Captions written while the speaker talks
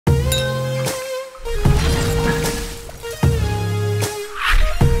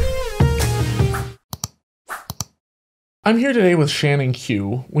I'm here today with Shannon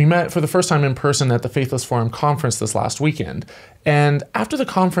Q. We met for the first time in person at the Faithless Forum conference this last weekend. And after the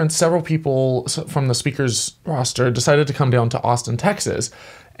conference, several people from the speakers roster decided to come down to Austin, Texas.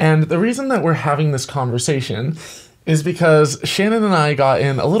 And the reason that we're having this conversation is because Shannon and I got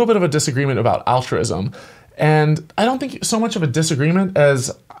in a little bit of a disagreement about altruism. And I don't think so much of a disagreement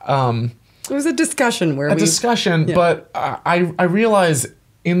as... it was a discussion where but I realize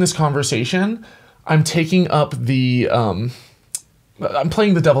in this conversation, I'm taking up the... I'm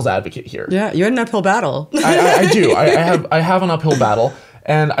playing the devil's advocate here. Yeah, you had an uphill battle. I do. I have an uphill battle.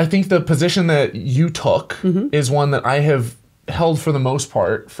 And I think the position that you took is one that I have held for the most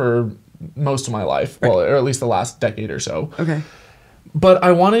part for most of my life. Right. Well, or at least the last decade or so. Okay. But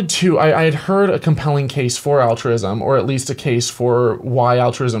I wanted to, I had heard a compelling case for altruism, or at least a case for why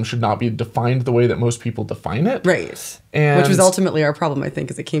altruism should not be defined the way that most people define it. Right. And which was ultimately our problem, I think,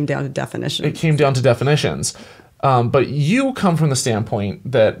 is it came down to definitions. It came down to definitions. But you come from the standpoint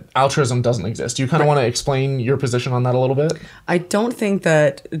that altruism doesn't exist. Do you kind of want to explain your position on that a little bit? I don't think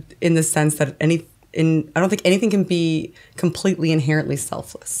that in the sense that I don't think anything can be completely inherently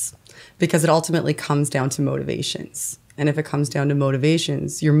selfless, because it ultimately comes down to motivations. And if it comes down to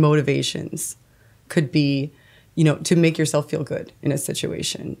motivations, your motivations could be, to make yourself feel good in a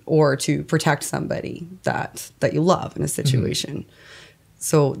situation, or to protect somebody that you love in a situation.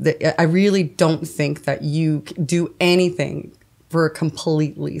 So I really don't think that you do anything for a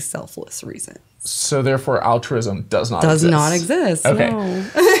completely selfless reason. So therefore, altruism does not exist. Okay. No.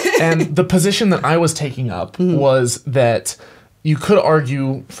 And the position that I was taking up was that you could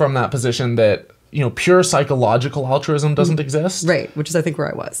argue from that position that pure psychological altruism doesn't exist. Right, which is, I think, where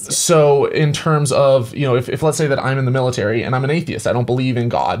I was. So in terms of, if let's say that I'm in the military and I'm an atheist, I don't believe in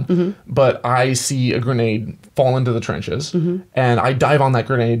God, but I see a grenade fall into the trenches and I dive on that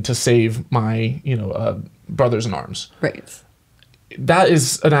grenade to save my, brothers in arms. Right. That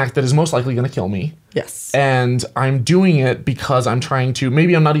is an act that is most likely going to kill me. Yes. And I'm doing it because I'm trying to,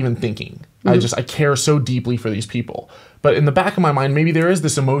 maybe I'm not even thinking. I care so deeply for these people. But in the back of my mind, maybe there is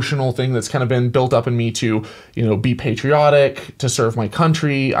this emotional thing that's kind of been built up in me to, be patriotic, to serve my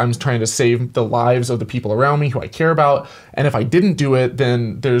country. I'm trying to save the lives of the people around me who I care about. And if I didn't do it,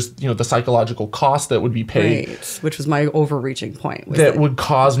 then there's, the psychological cost that would be paid. Right, which was my overreaching point. That would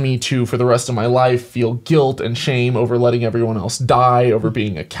cause me to, for the rest of my life, feel guilt and shame over letting everyone else die, over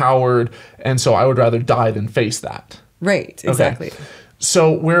being a coward. And so I would rather die than face that. Right, exactly. Okay.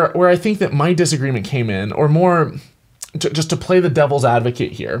 So where I think that my disagreement came in, or more... just to play the devil's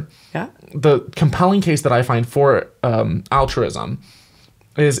advocate here, the compelling case that I find for altruism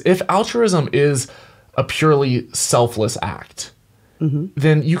is if altruism is a purely selfless act,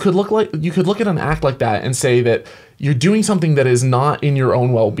 then you could look at an act like that and say that you're doing something that is not in your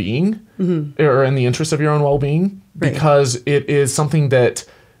own well-being or in the interest of your own well-being, because it is something that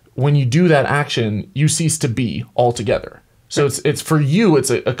when you do that action, you cease to be altogether. So it's for you, it's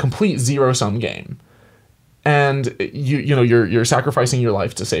a complete zero-sum game. And you're sacrificing your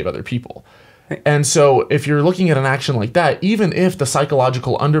life to save other people. Right. And so if you're looking at an action like that, even if the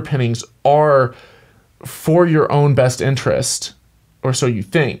psychological underpinnings are for your own best interest, or so you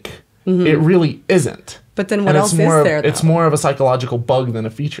think, it really isn't. But then what else is there, though? It's more of a psychological bug than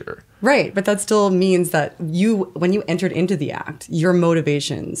a feature. Right, but that still means that when you entered into the act, your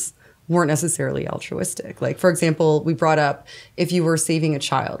motivations weren't necessarily altruistic. Like, for example, we brought up if you were saving a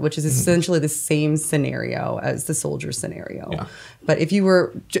child, which is essentially the same scenario as the soldier scenario. Yeah. But if you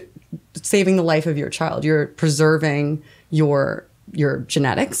were saving the life of your child, you're preserving your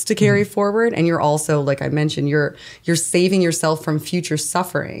genetics to carry forward, and you're also, like I mentioned, you're saving yourself from future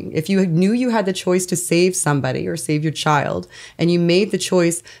suffering. If you knew you had the choice to save somebody or save your child, and you made the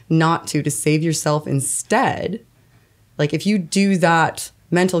choice not to save yourself instead, like if you do that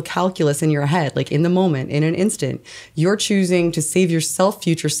mental calculus in your head, like in the moment, in an instant, you're choosing to save yourself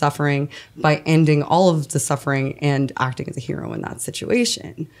future suffering by ending all of the suffering and acting as a hero in that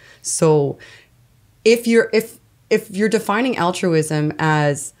situation. So if you're defining altruism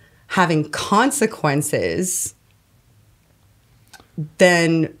as having consequences,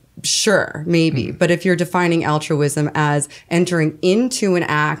 then sure, maybe. But if you're defining altruism as entering into an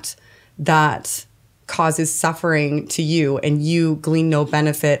act that causes suffering to you and you glean no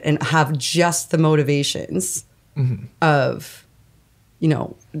benefit and have just the motivations of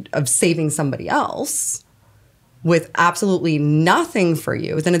saving somebody else with absolutely nothing for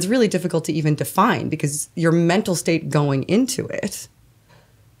you, then it's really difficult to even define, because your mental state going into it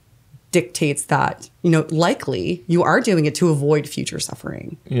dictates that, likely you are doing it to avoid future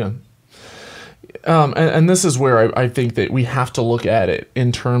suffering. Yeah. And this is where I think that we have to look at it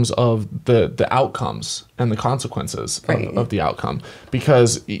in terms of the outcomes and the consequences of the outcome.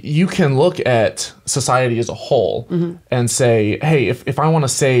 Because you can look at society as a whole and say, hey, if I want to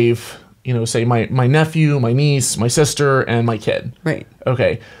save, say my nephew, my niece, my sister, and my kid. Right.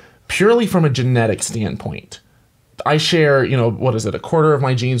 Okay. Purely from a genetic standpoint, I share, what is it, a quarter of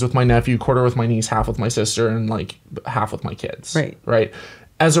my genes with my nephew, quarter with my niece, half with my sister, and like half with my kids. Right. Right.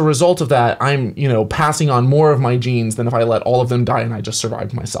 As a result of that, I'm, passing on more of my genes than if I let all of them die and I just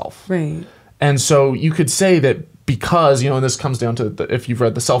survived myself. Right. And so you could say that because, and this comes down to, if you've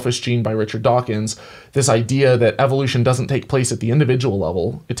read The Selfish Gene by Richard Dawkins, this idea that evolution doesn't take place at the individual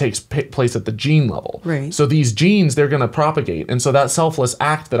level, it takes place at the gene level. Right. So these genes, they're going to propagate. And so that selfless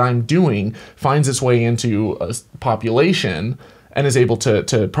act that I'm doing finds its way into a population and is able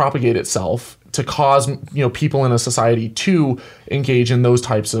to propagate itself to cause, people in a society to engage in those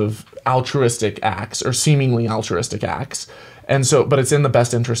types of altruistic acts or seemingly altruistic acts. And so, but it's in the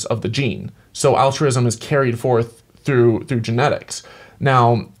best interest of the gene. So altruism is carried forth through genetics.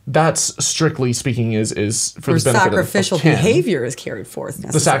 Now, that's strictly speaking is for the benefit sacrificial of kin. behavior is carried forth.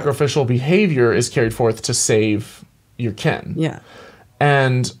 The sacrificial behavior is carried forth to save your kin. Yeah.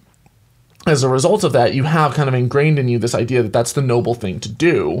 And as a result of that, you have kind of ingrained in you this idea that that's the noble thing to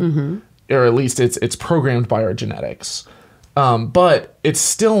do, or at least it's programmed by our genetics. But it's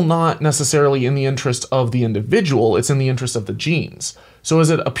still not necessarily in the interest of the individual. It's in the interest of the genes. So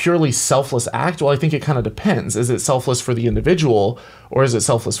is it a purely selfless act? Well, I think it kind of depends. Is it selfless for the individual or is it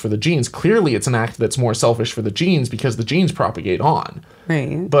selfless for the genes? Clearly, it's an act that's more selfish for the genes because the genes propagate on.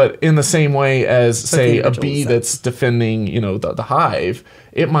 Right. But in the same way as, say, a bee that's defending, the hive,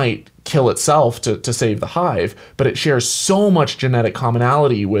 it might kill itself to save the hive, but it shares so much genetic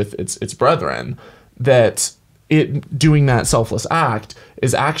commonality with its brethren that it doing that selfless act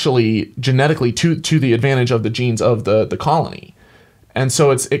is actually genetically to the advantage of the genes of the colony. And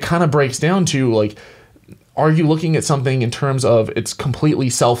so it kind of breaks down to like, are you looking at something in terms of it's completely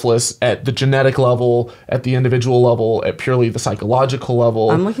selfless at the genetic level, at the individual level, at purely the psychological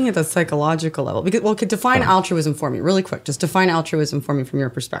level? I'm looking at the psychological level. Because, define altruism for me really quick. Just define altruism for me from your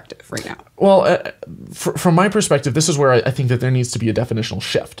perspective right now. Well, from my perspective, this is where I think that there needs to be a definitional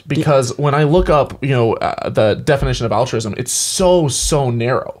shift. Because when I look up, the definition of altruism, it's so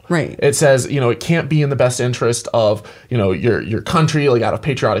narrow. Right. It says, it can't be in the best interest of, your country, like out of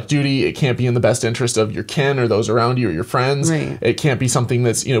patriotic duty. It can't be in the best interest of your kin or those around you or your friends. Right. It can't be something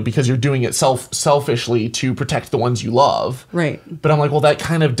that's, because you're doing it selfishly to protect the ones you love. Right. But I'm like, well, that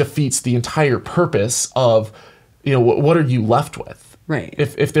kind of defeats the entire purpose of, what are you left with? Right.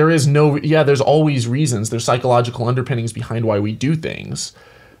 If there is there's always reasons. There's psychological underpinnings behind why we do things.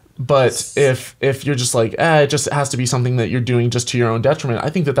 But if you're just like, it just has to be something that you're doing just to your own detriment, I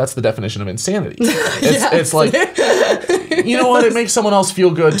think that's the definition of insanity. It's like, you know what? It makes someone else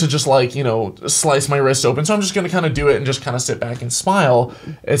feel good to just like, slice my wrist open. So I'm just going to kind of do it and just kind of sit back and smile.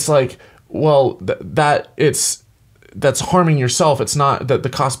 It's like, well, that's harming yourself. It's not that the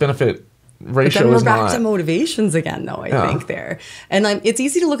cost benefit ratio but is then we're not. back to motivations again, though, I think there. And it's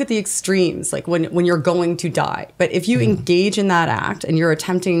easy to look at the extremes, like when you're going to die. But if you engage in that act and you're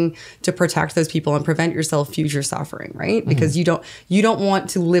attempting to protect those people and prevent yourself future suffering, right? Because you don't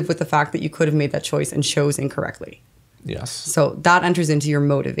want to live with the fact that you could have made that choice and chose incorrectly. Yes. So that enters into your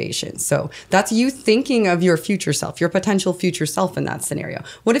motivation. So that's you thinking of your future self, your potential future self in that scenario.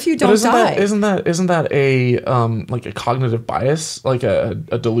 What if you don't die? Isn't that a like a cognitive bias, like a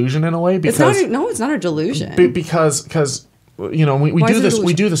delusion in a way? Because it's not a delusion. Because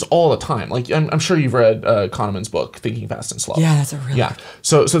we do this all the time. Like I'm sure you've read Kahneman's book, Thinking Fast and Slow. Yeah, that's a really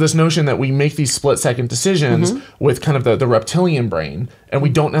So this notion that we make these split-second decisions with kind of the reptilian brain, and we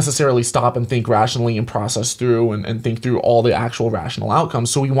don't necessarily stop and think rationally and process through and think through all the actual rational outcomes.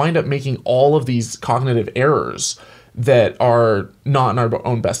 So we wind up making all of these cognitive errors that are not in our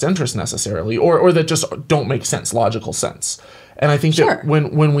own best interest necessarily, or that just don't make sense, logical sense. And I think that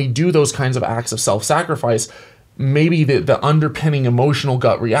when we do those kinds of acts of self-sacrifice, maybe the underpinning emotional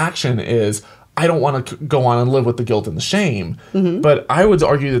gut reaction is, I don't want to go on and live with the guilt and the shame. But I would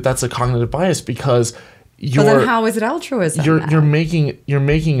argue that that's a cognitive bias because but then how is it altruism? You're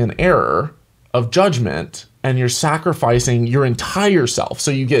making an error of judgment and you're sacrificing your entire self.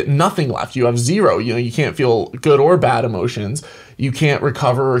 So you get nothing left. You have zero. You can't feel good or bad emotions. You can't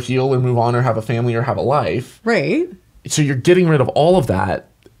recover or heal or move on or have a family or have a life. Right. So you're getting rid of all of that.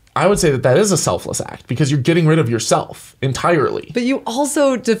 I would say that is a selfless act because you're getting rid of yourself entirely. But you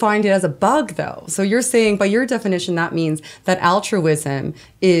also defined it as a bug, though. So you're saying, by your definition, that means that altruism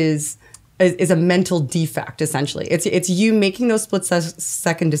is is a mental defect, essentially. It's you making those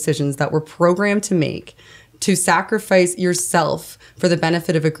split-second decisions that were programmed to make, to sacrifice yourself for the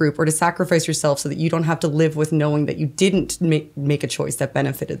benefit of a group, or to sacrifice yourself so that you don't have to live with knowing that you didn't make a choice that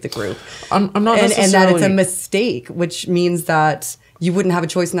benefited the group. I'm not necessarily... And that it's a mistake, which means that you wouldn't have a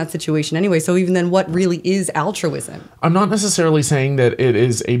choice in that situation anyway. So even then, what really is altruism? I'm not necessarily saying that it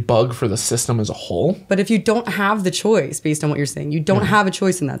is a bug for the system as a whole. But if you don't have the choice, based on what you're saying, you don't have a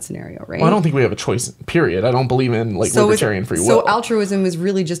choice in that scenario, right? Well, I don't think we have a choice, period. I don't believe in libertarian free will. So altruism is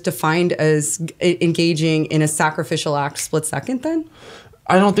really just defined as engaging in a sacrificial act split second then?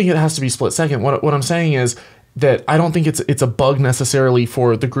 I don't think it has to be split second. What I'm saying is that I don't think it's a bug necessarily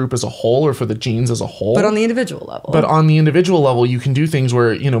for the group as a whole or for the genes as a whole. But on the individual level. But on the individual level, you can do things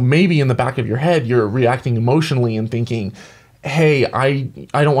where, maybe in the back of your head, you're reacting emotionally and thinking, hey, I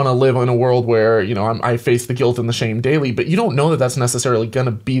don't want to live in a world where, I face the guilt and the shame daily. But you don't know that that's necessarily going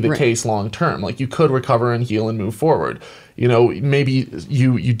to be the case long term. Like, you could recover and heal and move forward. Maybe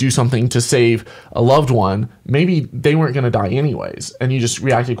you do something to save a loved one. Maybe they weren't going to die anyways, and you just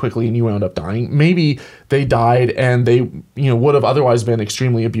reacted quickly and you wound up dying. Maybe they died and they, would have otherwise been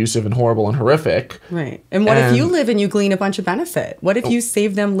extremely abusive and horrible and horrific. Right. And what if you live and you glean a bunch of benefit? What if you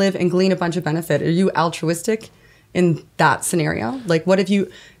save them, live, and glean a bunch of benefit? Are you altruistic in that scenario? Like, what if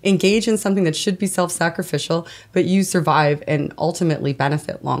you engage in something that should be self-sacrificial, but you survive and ultimately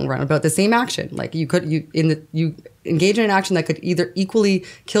benefit long run about the same action? Like, you engage in an action that could either equally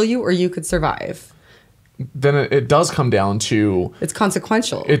kill you or you could survive. Then it does come down to... It's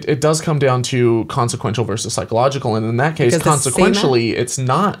consequential. It does come down to consequential versus psychological. And in that case, consequentially, it's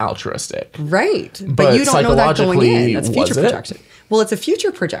not altruistic. Right. But you don't know that going in. That's future projection. It? Well, it's a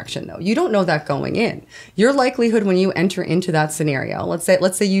future projection, though. You don't know that going in. Your likelihood when you enter into that scenario, let's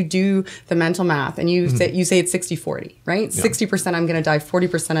say you do the mental math and you say it's 60-40, right? Yeah. 60% I'm going to die,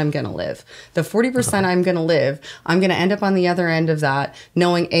 40% I'm going to live. The 40% I'm going to live, I'm going to end up on the other end of that,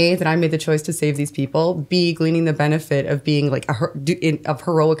 knowing A, that I made the choice to save these people, B, gleaning the benefit of being like of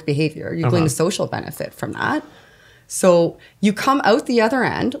heroic behavior. You glean a social benefit from that. So you come out the other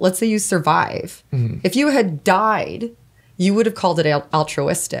end, let's say you survive. If you had died, you would have called it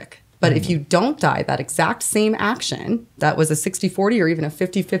altruistic. But if you don't die, that exact same action, that was a 60-40 or even a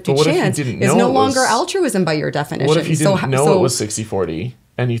 50-50 chance, is no longer altruism by your definition. What if you didn't know it was 60-40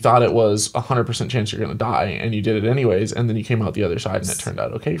 and you thought it was 100% chance you're going to die and you did it anyways, and then you came out the other side and it turned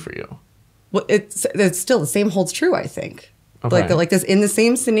out okay for you? Well, it's still the same holds true, I think. Okay. Like this, in the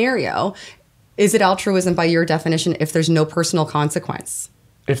same scenario, is it altruism by your definition if there's no personal consequence?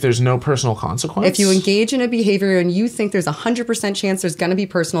 If there's no personal consequence? If you engage in a behavior and you think there's 100% chance there's going to be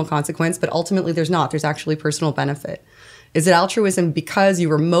personal consequence, but ultimately there's not, there's actually personal benefit. Is it altruism because you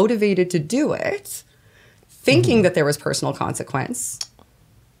were motivated to do it, thinking that there was personal consequence?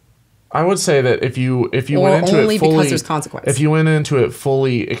 I would say that if you went into only it fully, because there's consequence. If you went into it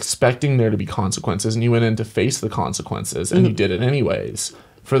fully expecting there to be consequences and you went in to face the consequences and you did it anyways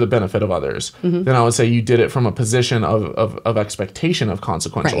for the benefit of others, then I would say you did it from a position of expectation of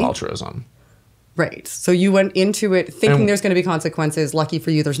consequential altruism. Right. So you went into it thinking there's going to be consequences. Lucky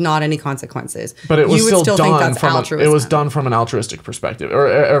for you, there's not any consequences. But it was still done from an altruistic perspective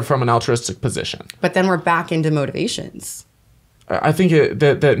or from an altruistic position. But then we're back into motivations. I think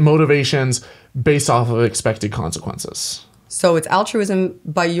that motivations based off of expected consequences. So it's altruism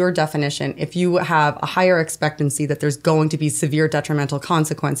by your definition if you have a higher expectancy that there's going to be severe detrimental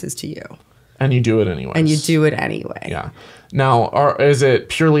consequences to you. And you do it anyway. Yeah. Now, is it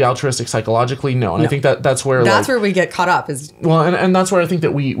purely altruistic psychologically? No. And I think that's where... That's where we get caught up. And that's where I think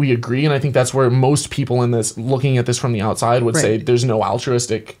that we agree. And I think that's where most people in this, looking at this from the outside, would say there's no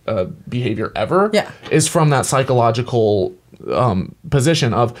altruistic behavior ever. Yeah. Is from that psychological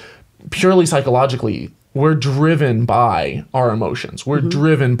position of purely psychologically, we're driven by our emotions. We're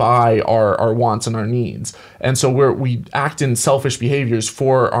driven by our wants and our needs. And so we act in selfish behaviors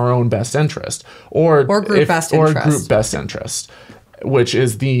for our own best interest. Or group best interest, which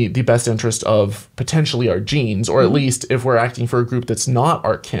is the best interest of potentially our genes, or at least if we're acting for a group that's not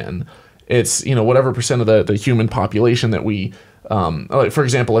our kin, it's, whatever percent of the human population that we... like for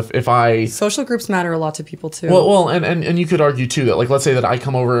example, if I... Social groups matter a lot to people too. Well, and you could argue too that, like, let's say that I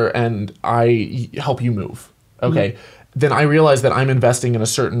come over and I help you move, okay? Then I realize that I'm investing in a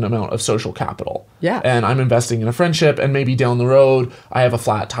certain amount of social capital. Yeah. And I'm investing in a friendship, and maybe down the road I have a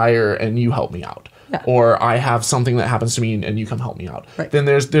flat tire and you help me out. or I have something that happens to me and you come help me out. Right. Then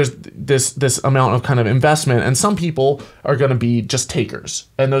there's this amount of kind of investment, and some people are going to be just takers,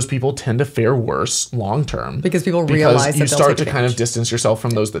 and those people tend to fare worse long term because people realize you start to kind of distance yourself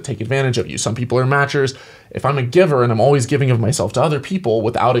from those that take advantage of you. Some people are matchers. If I'm a giver and I'm always giving of myself to other people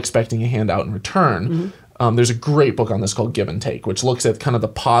without expecting a handout in return, there's a great book on this called Give and Take, which looks at kind of the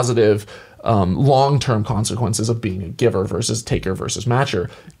positive long-term consequences of being a giver versus taker versus matcher.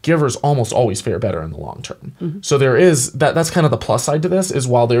 Givers almost always fare better in the long term. So there is that's kind of the plus side to this, is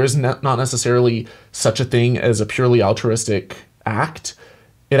while there is not necessarily such a thing as a purely altruistic act,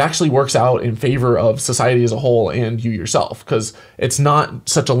 it actually works out in favor of society as a whole and you yourself, because it's not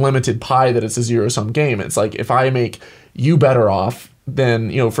such a limited pie that it's a zero-sum game. It's like, if I make you better off,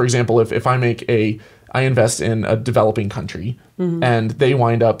 then, for example, if I invest in a developing country and they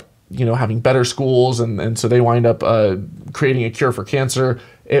wind up having better schools, and so they wind up creating a cure for cancer,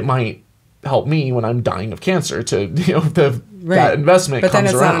 it might help me when I'm dying of cancer to, that investment but comes around. But then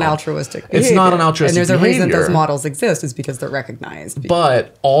it's not an altruistic behavior. It's not an altruistic behavior. And there's a reason those models exist, is because they're recognized.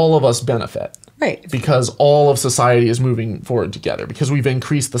 But all of us benefit. Right. Because all of society is moving forward together, because we've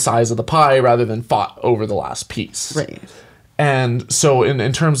increased the size of the pie rather than fought over the last piece. Right. And so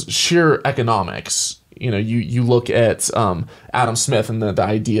in terms of sheer economics, you look at Adam Smith and the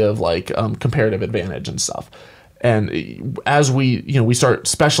idea of comparative advantage and stuff. And as we start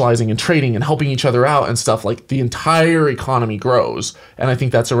specializing and trading and helping each other out and stuff, the entire economy grows. And I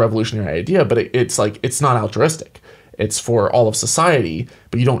think that's a revolutionary idea, but it's not altruistic. It's for all of society,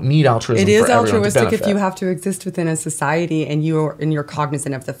 but you don't need altruism. It is for altruistic if you have to exist within a society and you're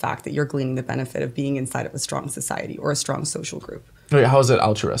cognizant of the fact that you're gleaning the benefit of being inside of a strong society or a strong social group. Wait, how is it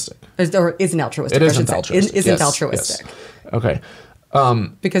altruistic? Or isn't altruistic? It isn't altruistic. It isn't altruistic. Yes. Okay.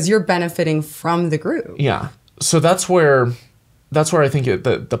 Because you're benefiting from the group. Yeah. So that's where I think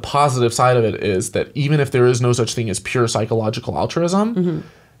the positive side of it is that even if there is no such thing as pure psychological altruism,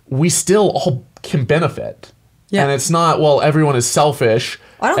 we still all can benefit. Yeah. And it's not, everyone is selfish.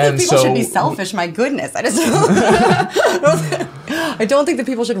 I don't think people should be selfish. My goodness. I don't think that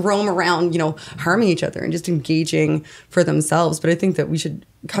people should roam around, harming each other and just engaging for themselves. But I think that we should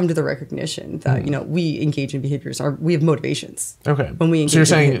come to the recognition that, we engage in behaviors, we have motivations. Okay. When we engage so you're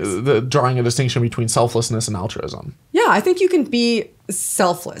saying drawing a distinction between selflessness and altruism. Yeah, I think you can be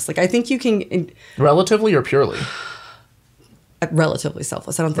selfless. I think you can... Relatively or purely? Relatively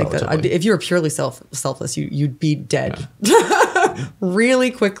selfless. I don't think that if you were purely selfless, you'd be dead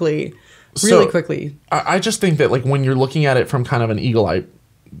really quickly. Really quickly. I just think that when you're looking at it from kind of an eagle eye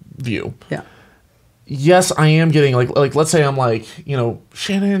view. Yeah. Yes, I am getting let's say I'm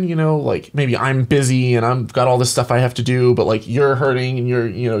Shannon, maybe I'm busy and I've got all this stuff I have to do, but you're hurting and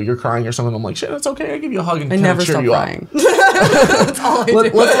you're crying or something. I'm like, Shannon, it's okay. I give you a hug and kind of cheer you up. That's all I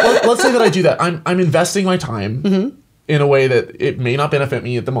do. Let's say that I do that. I'm investing my time in a way that it may not benefit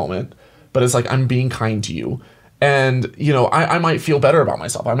me at the moment, but it's I'm being kind to you. And, I might feel better about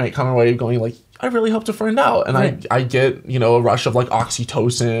myself. I might come away going I really helped a friend out. And I get, a rush of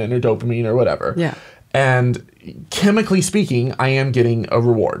oxytocin or dopamine or whatever. Yeah. And chemically speaking, I am getting a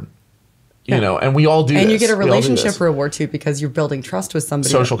reward, and we all do this. And you get a relationship reward too, because you're building trust with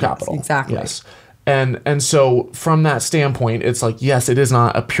somebody. Social capital. Exactly. Yes. And so from that standpoint, it's yes, it is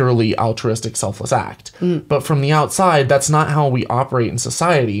not a purely altruistic, selfless act. But from the outside, that's not how we operate in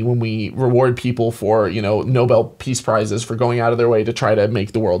society when we reward people for, Nobel Peace Prizes for going out of their way to try to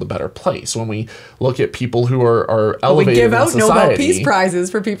make the world a better place. When we look at people who are elevated in society. We give out Nobel Peace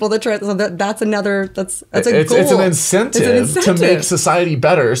Prizes for people that try. So that's a goal. It's an incentive to make society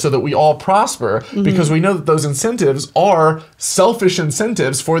better so that we all prosper, because we know that those incentives are selfish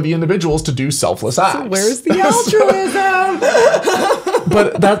incentives for the individuals to do selfless acts. So where's the altruism?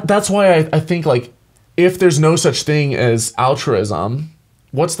 But that's why I think if there's no such thing as altruism,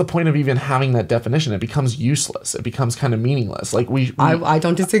 what's the point of even having that definition? It becomes useless. It becomes kind of meaningless. I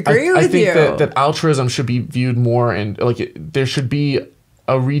don't disagree with you. I think that altruism should be viewed more, and there should be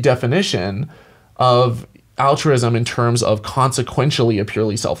a redefinition of altruism in terms of consequentially a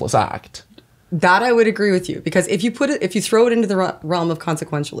purely selfless act. That I would agree with you, because if you throw it into the realm of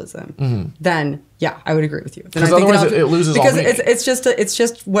consequentialism, then I would agree with you. Because otherwise it loses all meaning. Because it's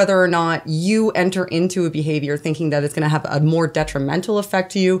just whether or not you enter into a behavior thinking that it's going to have a more detrimental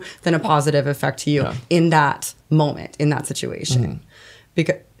effect to you than a positive effect to you in that moment, in that situation.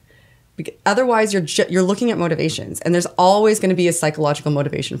 Because otherwise you're looking at motivations, and there's always going to be a psychological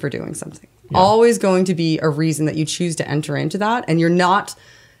motivation for doing something. Always going to be a reason that you choose to enter into that, and you're not.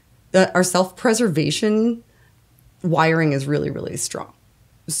 Our self-preservation wiring is really, really strong.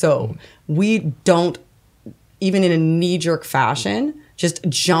 So we don't, even in a knee-jerk fashion, just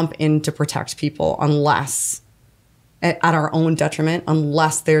jump in to protect people unless at our own detriment,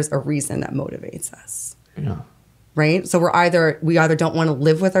 unless there's a reason that motivates us. Yeah. Right? So we either don't want to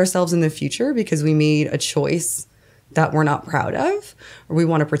live with ourselves in the future because we made a choice that we're not proud of, or we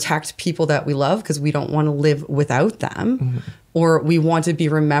want to protect people that we love because we don't want to live without them, or we want to be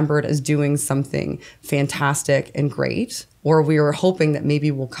remembered as doing something fantastic and great, or we are hoping that maybe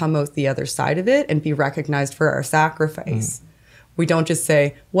we'll come out the other side of it and be recognized for our sacrifice. We don't just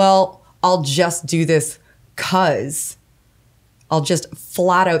say, well, I'll just do this because I'll just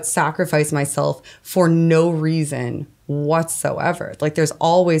flat out sacrifice myself for no reason whatsoever. Like there's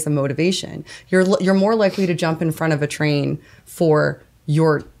always a motivation. You're more likely to jump in front of a train for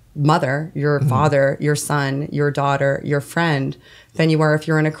your mother, your father, your son, your daughter, your friend than you are if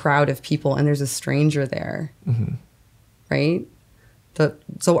you're in a crowd of people and there's a stranger there. Right?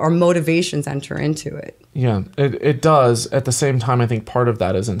 So our motivations enter into it. Yeah, it does. At the same time, I think part of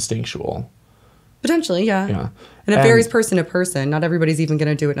that is instinctual. Potentially, yeah. And it varies person to person. Not everybody's even going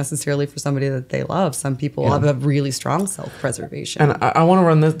to do it necessarily for somebody that they love. Some people have a really strong self-preservation. And I want to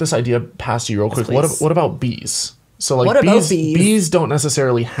run this idea past you real quick. What about bees? So like what about bees? Bees don't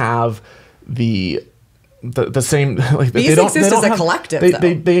necessarily have the same. Like bees exist as a collective.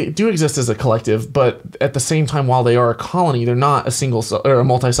 They do exist as a collective, but at the same time, while they are a colony, they're not a single cell or a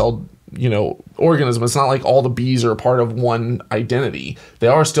multi-celled organism. It's not like all the bees are a part of one identity. They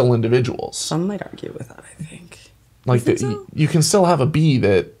are still individuals. Some might argue with that, I think. Like you can still have a bee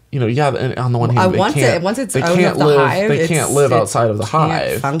that on the one hand once it's out of the hive, they can't live outside of the hive.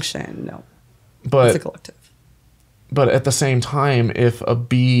 Can't function. No, but it's a collective. But at the same time, if a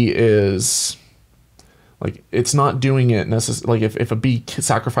bee is like, it's not doing it necessarily. Like if a bee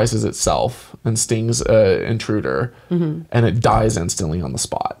sacrifices itself and stings an intruder and it dies instantly on the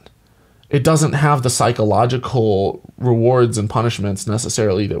spot, it doesn't have the psychological rewards and punishments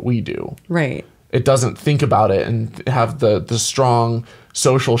necessarily that we do. Right. It doesn't think about it and have the strong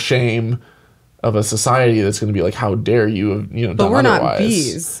social shame of a society that's going to be like, how dare you have done But we're otherwise. not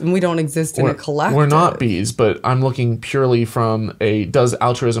bees, and we don't exist in a collective. We're not bees, but I'm looking purely from does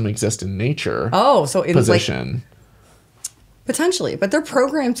altruism exist in nature? Oh, so in position. Potentially, but they're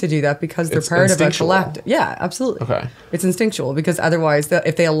programmed to do that because they're part of a collective. Yeah, absolutely. Okay. It's instinctual because otherwise,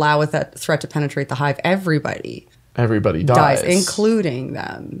 if they allow that threat to penetrate the hive, everybody dies, including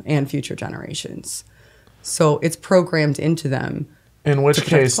them and future generations. So it's programmed into them. In which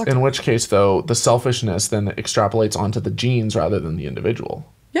case, though, the selfishness then extrapolates onto the genes rather than the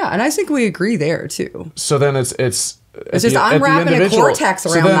individual. Yeah, and I think we agree there too. So then it's just unwrapping a cortex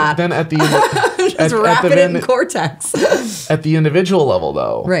around that. Then at the just wrapping it in cortex. At the individual level,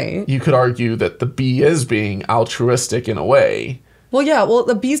 though, right? You could argue that the bee is being altruistic in a way. Well, yeah. Well,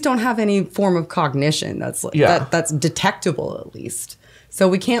 the bees don't have any form of cognition that's that's detectable, at least. So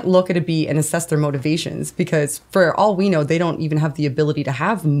we can't look at a bee and assess their motivations because, for all we know, they don't even have the ability to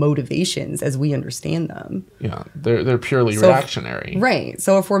have motivations as we understand them. Yeah, they're purely reactionary. Right.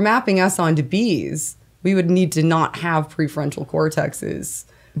 So if we're mapping us onto bees, we would need to not have prefrontal cortexes.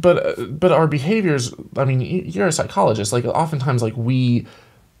 But our behaviors, I mean, you're a psychologist. Like oftentimes, like we,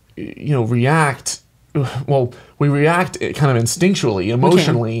 react. Well, we react kind of instinctually,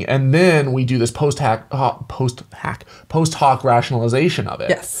 emotionally, and then we do this post hoc rationalization of it.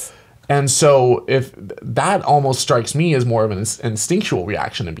 Yes. And so if that almost strikes me as more of an instinctual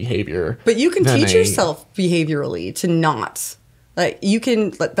reaction and behavior. But you can teach yourself behaviorally to not. Like you can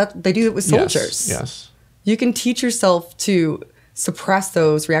that they do it with soldiers. Yes. You can teach yourself to suppress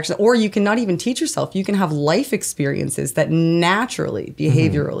those reactions, or you can not even teach yourself. You can have life experiences that naturally,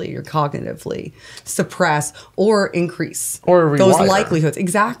 behaviorally or cognitively suppress or increase or those likelihoods.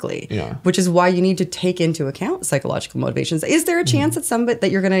 Exactly. Yeah. Which is why you need to take into account psychological motivations. Is there a chance that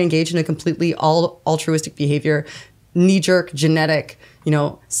you're going to engage in a completely altruistic behavior, knee-jerk, genetic,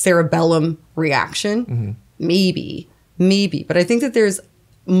 cerebellum reaction? Maybe. But I think that there's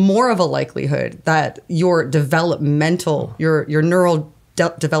more of a likelihood that your developmental, your neural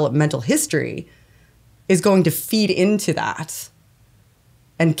developmental history is going to feed into that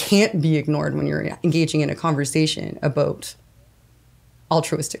and can't be ignored when you're engaging in a conversation about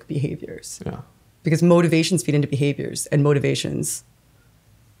altruistic behaviors. Yeah. Because motivations feed into behaviors, and motivations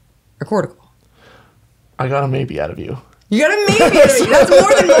are cortical. I got a maybe out of you. You got a maybe. That's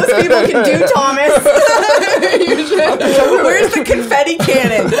more than most people can do, Thomas. Where's the confetti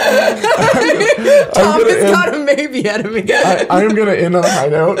cannon? Tom has got a maybe out of me. I am going to end on a high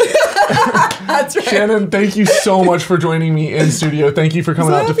note. That's right. Shannon, thank you so much for joining me in studio. Thank you for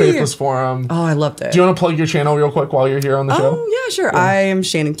coming out to Faithless Forum. Oh, I loved it. Do you want to plug your channel real quick while you're here on the show? Oh, yeah, sure. Yeah. I am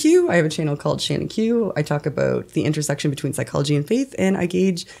Shannon Q. I have a channel called Shannon Q. I talk about the intersection between psychology and faith, and I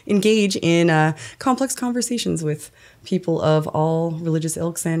engage in complex conversations with people of all religious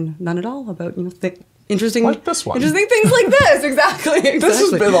ilks and none at all about, interesting, like this one. Interesting things like this. Exactly. This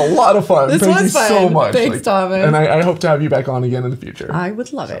has been a lot of fun. Thank you so much. Thanks, Thomas. And I hope to have you back on again in the future. I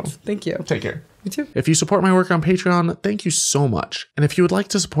would love it. Thank you. Take care. You too. If you support my work on Patreon, thank you so much. And if you would like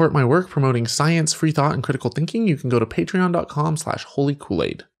to support my work promoting science, free thought, and critical thinking, you can go to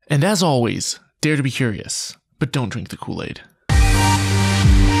patreon.com/holykoolaid. And as always, dare to be curious, but don't drink the Kool-Aid.